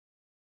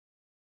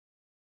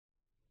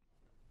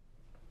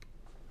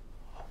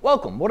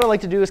Welcome. What I'd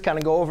like to do is kind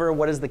of go over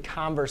what is the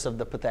converse of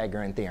the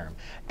Pythagorean theorem.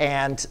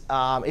 And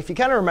if you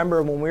kind of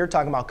remember when we were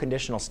talking about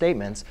conditional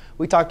statements,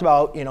 we talked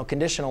about,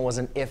 conditional was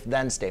an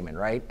if-then statement,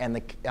 right? And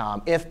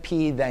the if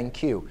P, then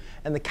Q.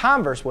 And the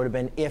converse would have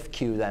been if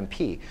Q, then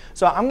P.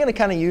 So I'm going to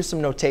kind of use some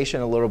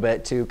notation a little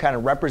bit to kind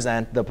of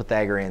represent the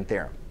Pythagorean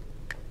theorem.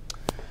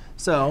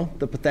 So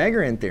the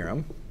Pythagorean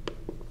theorem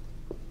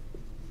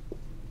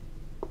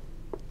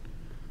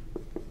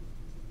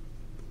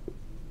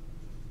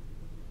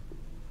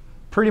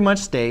pretty much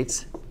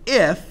states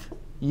if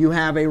you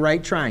have a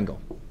right triangle.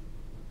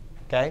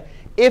 Okay?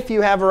 If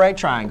you have a right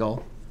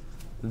triangle,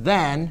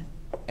 then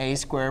a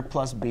squared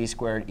plus b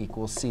squared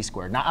equals c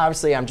squared. Now,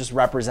 obviously, I'm just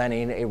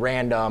representing a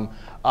random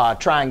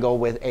triangle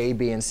with a,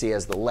 b, and c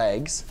as the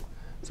legs.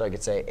 So I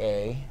could say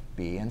a,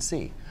 b, and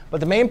c. But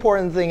the main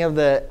important thing of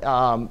the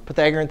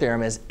Pythagorean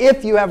theorem is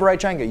if you have a right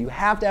triangle, you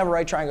have to have a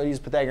right triangle to use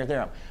Pythagorean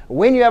theorem.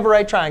 When you have a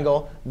right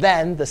triangle,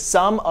 then the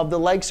sum of the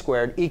legs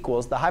squared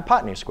equals the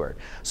hypothenuse squared.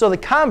 So the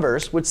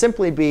converse would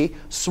simply be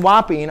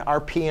swapping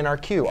our p and our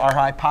q, our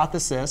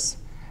hypothesis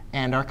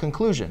and our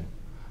conclusion.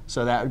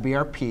 So that would be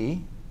our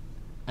p,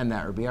 and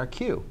that would be our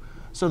q.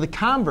 So the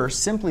converse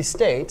simply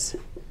states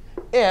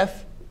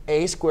if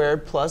a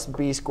squared plus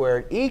b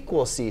squared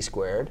equals c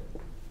squared,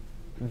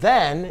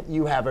 then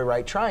you have a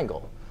right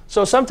triangle.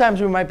 So sometimes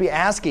we might be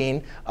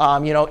asking,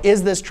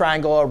 is this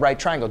triangle a right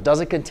triangle? Does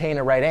it contain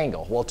a right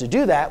angle? Well, to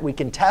do that, we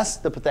can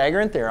test the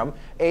Pythagorean theorem,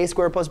 a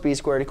squared plus b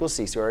squared equals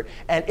c squared.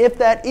 And if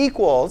that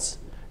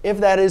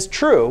is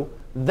true,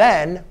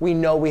 then we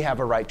know we have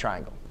a right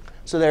triangle.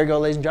 So there you go,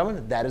 ladies and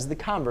gentlemen. That is the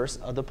converse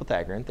of the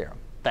Pythagorean theorem.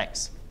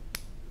 Thanks.